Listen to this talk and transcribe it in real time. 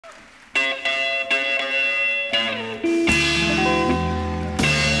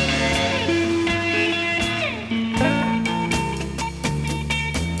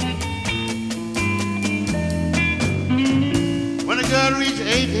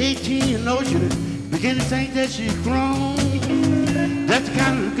18, you know, she begin to think that she's grown. That's the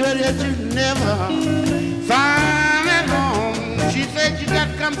kind of girl that you never find at home. She said you got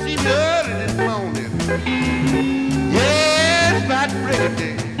to come see me early this morning. Yes, about break of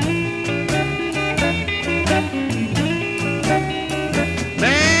day.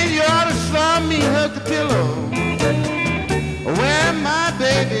 Man, you ought to saw me hug the pillow where my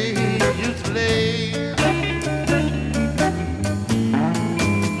baby used to lay.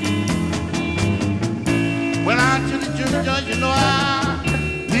 When I to the juice joint, you know I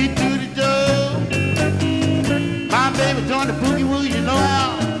beat through the door. My baby doing the boogie woo, you know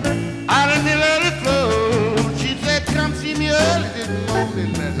how I done did let it flow. She said, come see me early this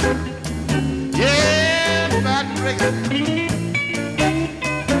morning, man. Yeah, about to break it.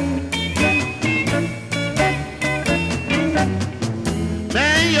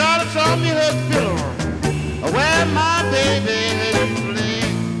 Man, you ought to saw me her pillow where my baby used to lay.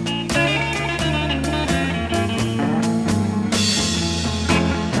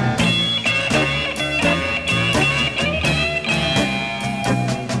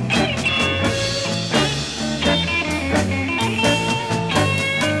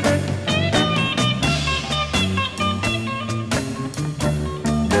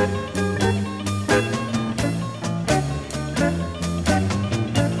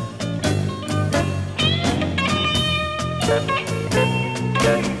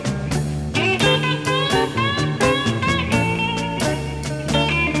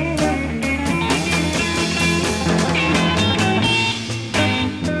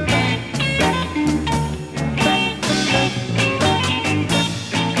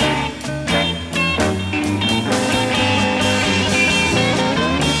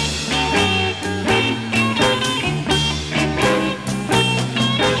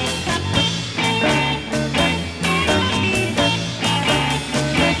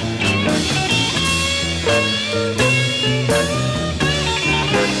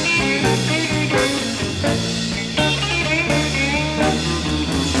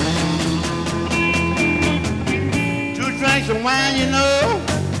 Some wine, you know,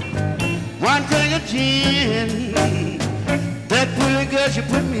 one drink of gin. That pretty girl, she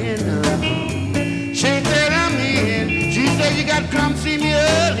put me in. She said I'm in. She said you gotta come see me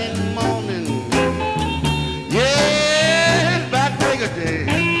early in the morning. Yeah, it's about break of day.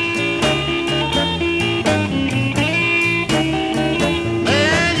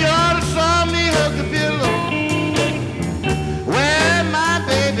 Man, you ought to saw me hug the pillow where my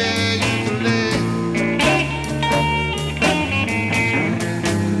baby used to lay.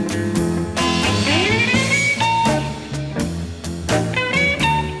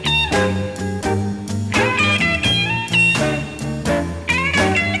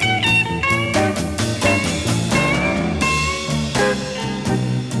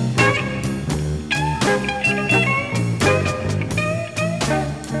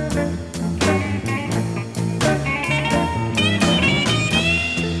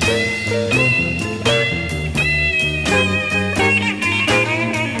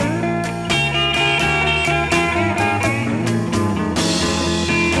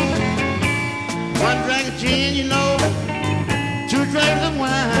 One drink of gin, you know, two drinks of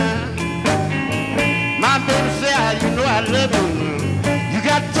wine. My baby said, you know I love you. You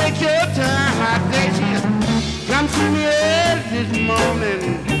got to take your time. I think she come see me early this morning.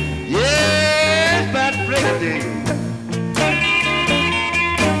 Yeah, it's about to break of day.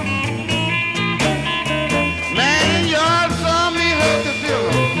 Man, you all saw me hug the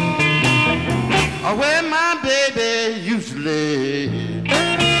pillow where my baby used to lay.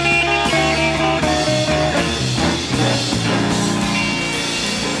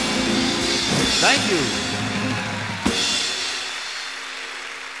 Thank you.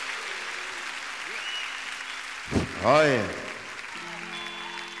 Oh, yeah.